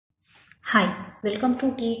Hi, welcome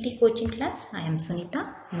to TET coaching class. I am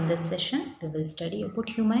Sunita. In this session, we will study about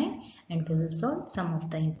human eye and we will solve some of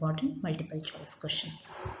the important multiple choice questions.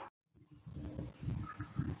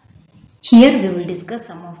 Here we will discuss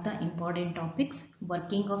some of the important topics: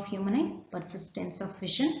 working of human eye, persistence of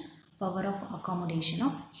vision, power of accommodation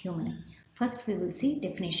of human eye. First, we will see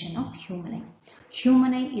definition of human eye.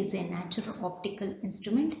 Human eye is a natural optical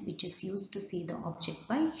instrument which is used to see the object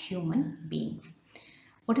by human beings.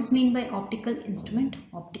 What is meant by optical instrument?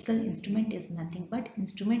 Optical instrument is nothing but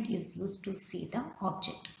instrument is used to see the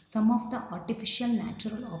object. Some of the artificial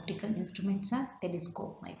natural optical instruments are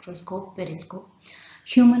telescope, microscope, periscope.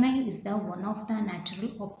 Human eye is the one of the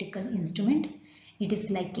natural optical instrument. It is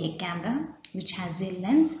like a camera which has a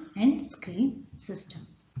lens and screen system.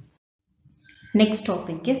 Next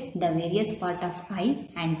topic is the various part of eye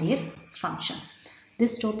and their functions.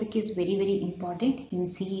 This topic is very important in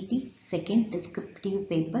CET second descriptive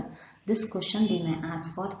paper. This question they may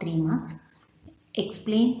ask for 3 marks.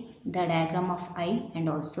 Explain the diagram of eye and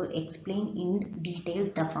also explain in detail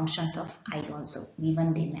the functions of eye also.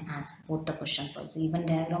 Even they may ask both the questions also. Even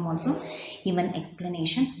diagram also, even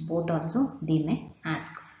explanation both also they may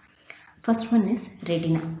ask. First one is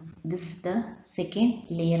retina. This is the second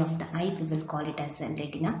layer of the eye. We will call it as a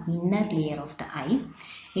retina, inner layer of the eye.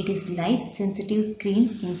 It is light sensitive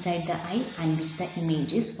screen inside the eye on which the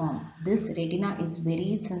image is formed. This retina is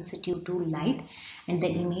very sensitive to light and the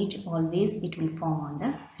image always it will form on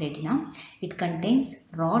the retina. It contains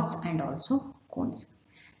rods and also cones.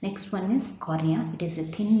 Next one is cornea. It is a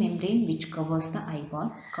thin membrane which covers the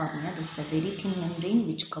eyeball. Cornea is the very thin membrane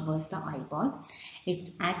which covers the eyeball. It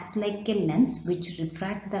acts like a lens which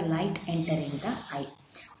refracts the light entering the eye.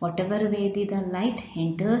 Whatever way the light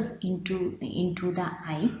enters into the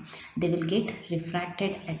eye, they will get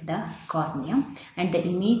refracted at the cornea and the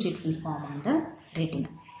image it will form on the retina.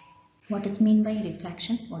 What is meant by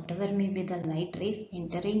refraction? Whatever may be the light rays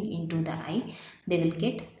entering into the eye, they will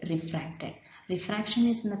get refracted. Refraction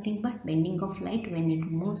is nothing but bending of light when it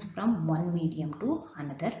moves from one medium to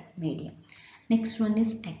another medium. Next one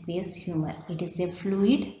is aqueous humor. It is a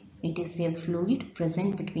fluid. It is a fluid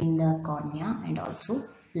present between the cornea and also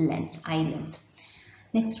lens, eye lens.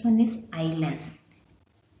 Next one is eye lens.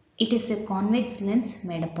 It is a convex lens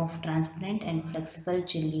made up of transparent and flexible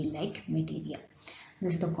jelly-like material.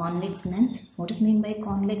 This is the convex lens. What is meant by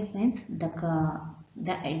convex lens?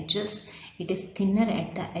 The edges, it is thinner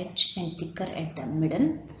at the edge and thicker at the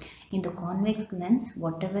middle. In the convex lens,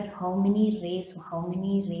 how many rays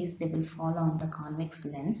they will fall on the convex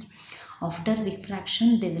lens. After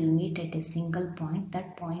refraction, they will meet at a single point.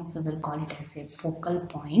 That point we will call it as a focal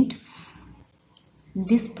point.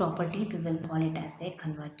 This property we will call it as a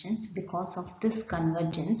convergence. Because of this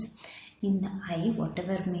convergence, in the eye,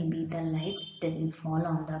 whatever may be the lights, they will fall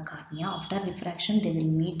on the cornea. After refraction, they will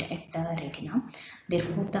meet at the retina.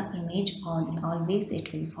 Therefore, the image always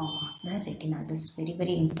it will form on the retina. This is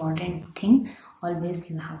very important thing.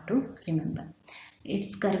 Always you have to remember.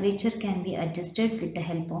 Its curvature can be adjusted with the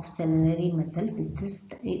help of ciliary muscle.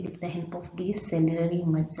 With the help of these ciliary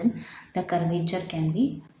muscle, the curvature can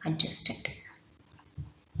be adjusted.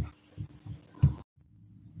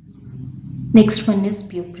 Next one is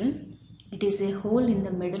pupil. It is a hole in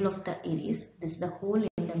the middle of the iris. This is the hole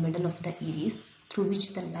in the middle of the iris through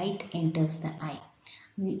which the light enters the eye.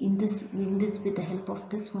 With the help of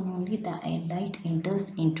this one only, the light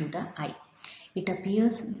enters into the eye. It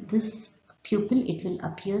appears, this pupil, it will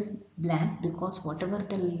appears black because whatever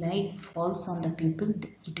the light falls on the pupil,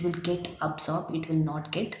 it will get absorbed, it will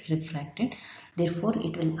not get refracted. Therefore,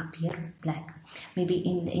 it will appear black. Maybe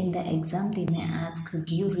in the exam, they may ask,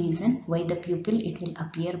 give reason why the pupil, it will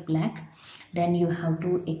appear black. Then you have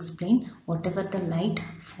to explain whatever the light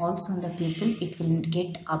falls on the pupil, it will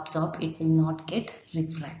get absorbed, it will not get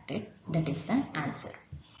refracted. That is the answer.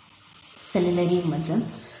 Ciliary muscle.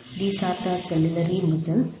 These are the ciliary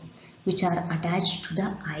muscles which are attached to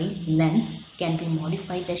the eye lens. Can be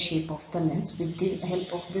modified the shape of the lens. With the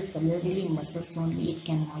help of the ciliary muscles only it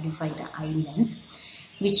can modify the eye lens,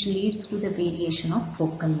 which leads to the variation of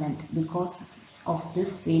focal length. Because of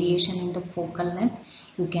this variation in the focal length,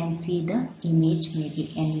 you can see the image may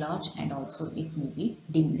be enlarged and also it may be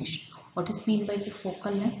diminished. What is meant by the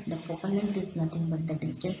focal length? The focal length is nothing but the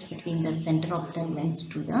distance between the center of the lens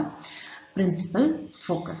to the principal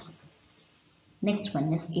focus. Next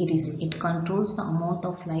one is iris. It controls the amount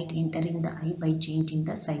of light entering the eye by changing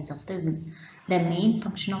the size of the lid. The main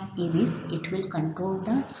function of iris, it will control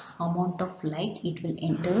the amount of light it will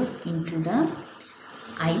enter into the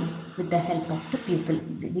eye with the help of the pupil.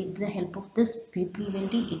 With the help of this pupil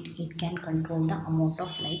only, it can control the amount of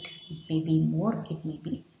light. It may be more, it may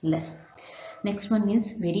be less. Next one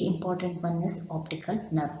is very important one is optical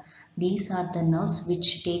nerve. These are the nerves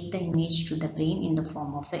which take the image to the brain in the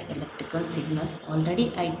form of electrical signals.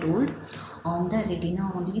 Already I told on the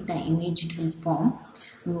retina only the image it will form.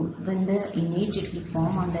 When the image it will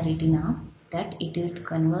form on the retina, that it will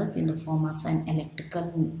converse in the form of an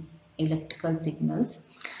electrical signals.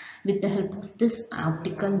 With the help of this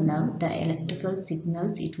optical nerve, the electrical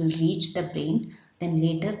signals it will reach the brain. Then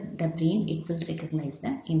later the brain it will recognize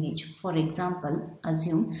the image. For example,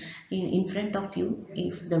 assume in front of you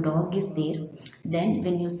if the dog is there, then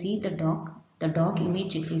when you see the dog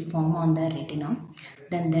image it will form on the retina.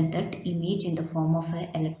 Then that image in the form of an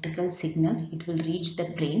electrical signal it will reach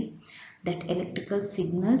the brain. That electrical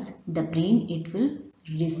signals the brain it will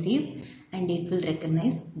receive and it will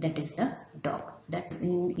recognize that is the dog. That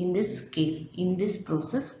in this case, in this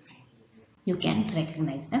process, you can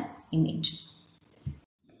recognize the image.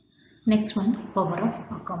 Next one, power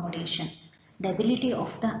of accommodation. The ability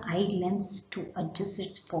of the eye lens to adjust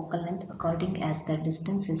its focal length according as the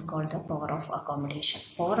distance is called the power of accommodation.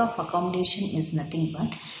 Power of accommodation is nothing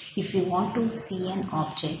but if you want to see an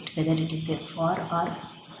object, whether it is a far or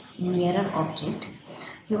nearer object,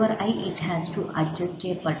 your eye it has to adjust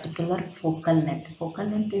a particular focal length. Focal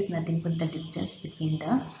length is nothing but the distance between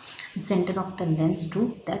the center of the lens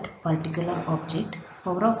to that particular object.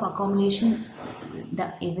 Power of accommodation, the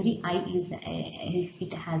every eye is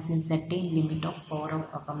it has a certain limit of power of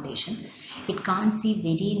accommodation. It can't see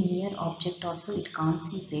very near object also, it can't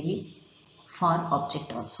see very far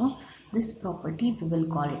object also. This property we will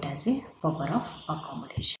call it as a power of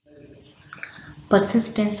accommodation.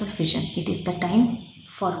 Persistence of vision. It is the time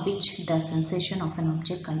for which the sensation of an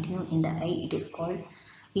object continue in the eye.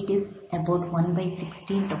 It is about 1 by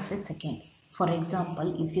 16th of a second. For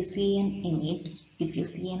example, if you see an image, if you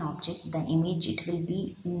see an object, the image it will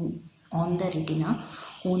be on the retina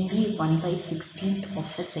only 1 by 16th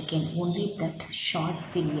of a second. Only that short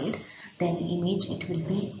period, then image it will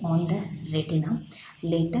be on the retina.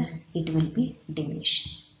 Later it will be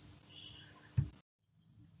diminished.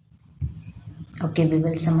 Okay, we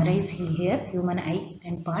will summarize here human eye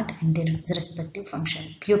and part and their respective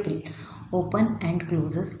function. Pupil open and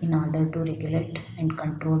closes in order to regulate and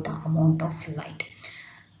control the amount of light.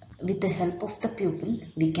 With the help of the pupil,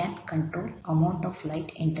 we can control amount of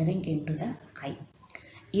light entering into the eye.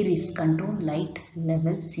 Iris control light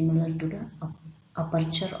level similar to the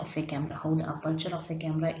aperture of a camera. How the aperture of a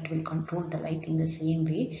camera it will control the light in the same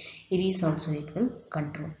way, iris also it will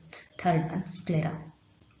control. Third one, sclera.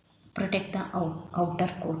 Protect the outer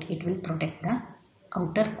coat. It will protect the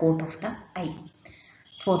outer coat of the eye.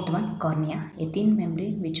 Fourth one, cornea, a thin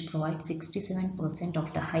membrane which provides 67%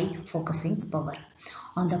 of the high focusing power.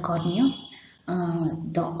 On the cornea,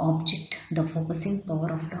 the focusing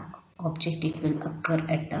power of the object it will occur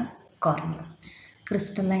at the cornea.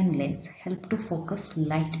 Crystalline lens help to focus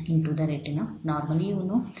light into the retina. Normally, you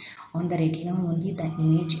know, on the retina only the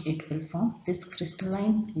image it will form. This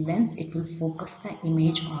crystalline lens it will focus the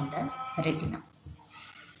image on the retina.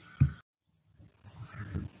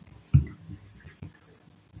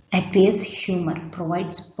 Aqueous humor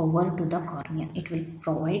provides power to the cornea. It will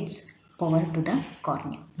provides power to the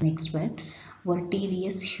cornea. Next one,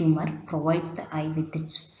 vitreous humor provides the eye with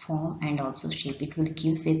its form and also shape. It will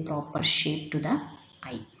gives a proper shape to the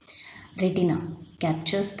eye. Retina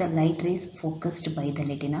captures the light rays focused by the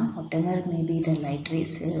retina. Whatever may be the light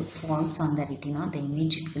rays falls on the retina, the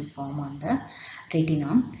image it will form on the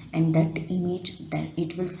retina, and that image that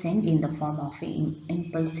it will send in the form of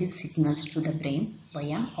impulsive signals to the brain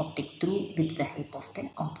via optic through with the help of the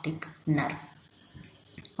optic nerve.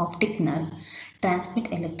 Optic nerve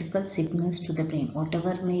transmit electrical signals to the brain.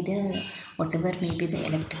 Whatever may be the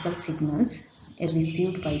electrical signals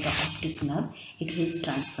received by the optic nerve, it will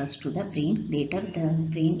transfers to the brain. Later the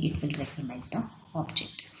brain it will recognize the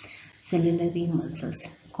object. Ciliary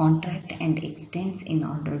muscles contract and extends in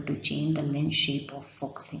order to change the lens shape of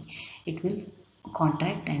focusing. It will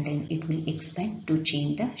contract and then it will expand to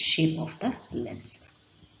change the shape of the lens.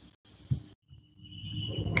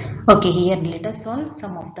 Okay, here let us solve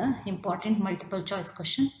some of the important multiple choice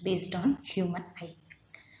questions based on human eye.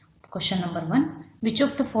 Question number 1. Which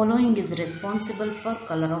of the following is responsible for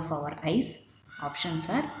color of our eyes? Options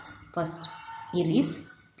are first iris,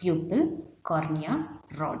 pupil, cornea,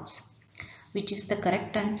 rods. Which is the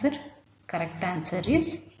correct answer? Correct answer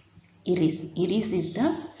is iris.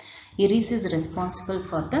 Iris is responsible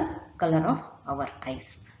for the color of our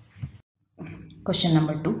eyes. Question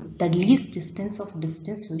number 2. The least distance of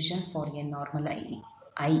distance vision for a normal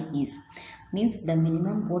eye is, means the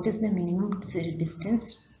minimum, what is the minimum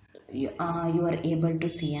distance you are able to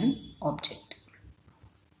see an object.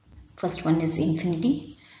 First one is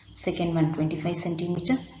infinity, second one 25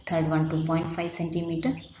 centimeter, third one 2.5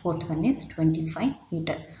 centimeter, fourth one is 25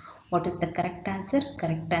 meter. What is the correct answer?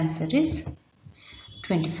 Correct answer is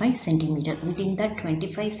 25 centimeter. Within that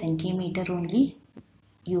 25 centimeter only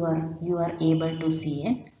you are able to see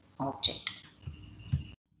an object.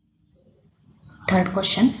 Third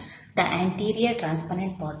question, the anterior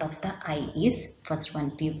transparent part of the eye is first one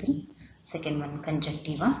pupil, second one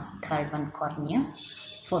conjunctiva, third one cornea,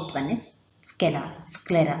 fourth one is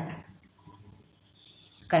sclera.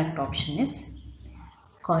 Correct option is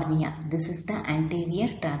cornea. This is the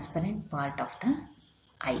anterior transparent part of the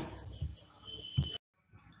eye.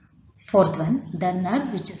 Fourth one, the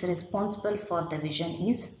nerve which is responsible for the vision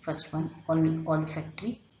is first one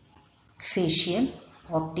olfactory, facial,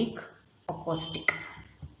 optic, acoustic.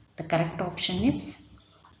 The correct option is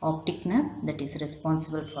optic nerve, that is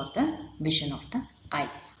responsible for the vision of the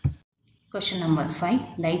eye. Question number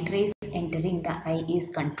 5. Light rays entering the eye is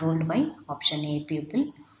controlled by option A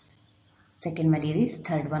pupil, second one iris,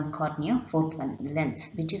 third one cornea, fourth one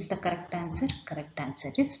lens. Which is the correct answer? Correct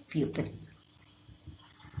answer is pupil.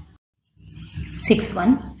 Sixth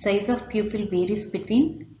one, size of pupil varies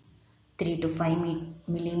between 3 to 5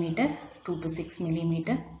 millimeter, 2 to 6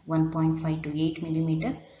 millimeter, 1.5 to 8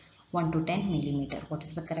 millimeter, 1 to 10 millimeter. What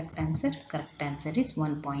is the correct answer? Correct answer is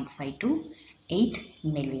 1.5 to 8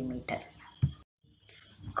 millimeter.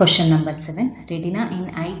 Question number 7. Retina in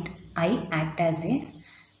eye act as a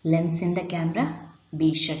lens in the camera,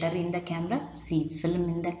 B shutter in the camera, C film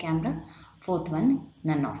in the camera, fourth one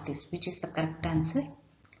none of this. Which is the correct answer?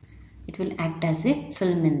 It will act as a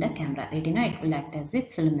film in the camera. Retina, it will act as a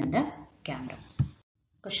film in the camera.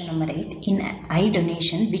 Question number 8. In eye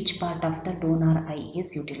donation, which part of the donor eye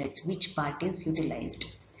is utilized? Which part is utilized?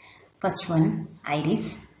 First one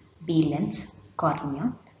iris, B lens,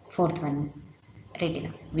 cornea, fourth one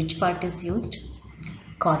retina. Which part is used?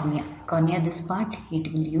 Cornea. Cornea, this part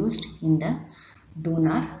it will used in the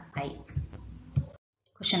donor eye.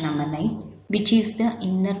 Question number 9. Which is the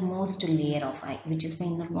innermost layer of eye? Which is the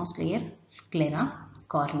innermost layer? Sclera,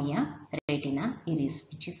 cornea, retina,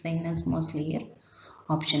 iris. Which is the innermost layer?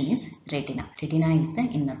 Option is retina. Retina is the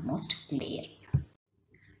innermost layer.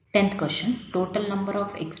 10th question. Total number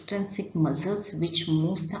of extrinsic muscles which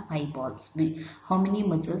moves the eyeballs. How many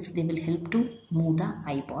muscles they will help to move the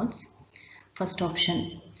eyeballs? First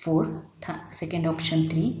option 4, second option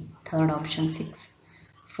 3, third option 6,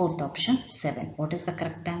 fourth option 7. What is the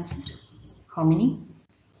correct answer? How many?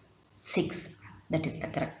 6. That is the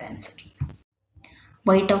correct answer.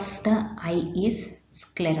 White of the eye is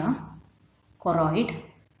sclera, choroid,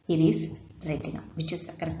 iris, retina. Which is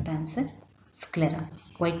the correct answer? Sclera,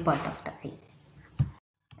 white part of the eye.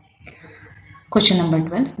 Question number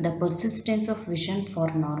 12. The persistence of vision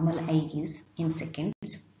for normal eye is in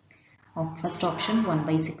seconds. First option 1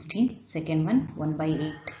 by 16, second one 1 by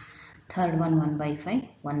 8, third one 1 by 5,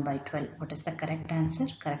 1 by 12. What is the correct answer?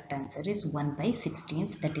 Correct answer is 1 by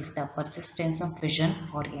 16. That is the persistence of vision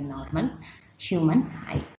for a normal human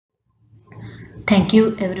eye. Thank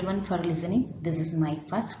you everyone for listening. This is my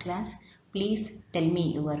first class. Please tell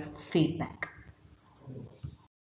me your feedback.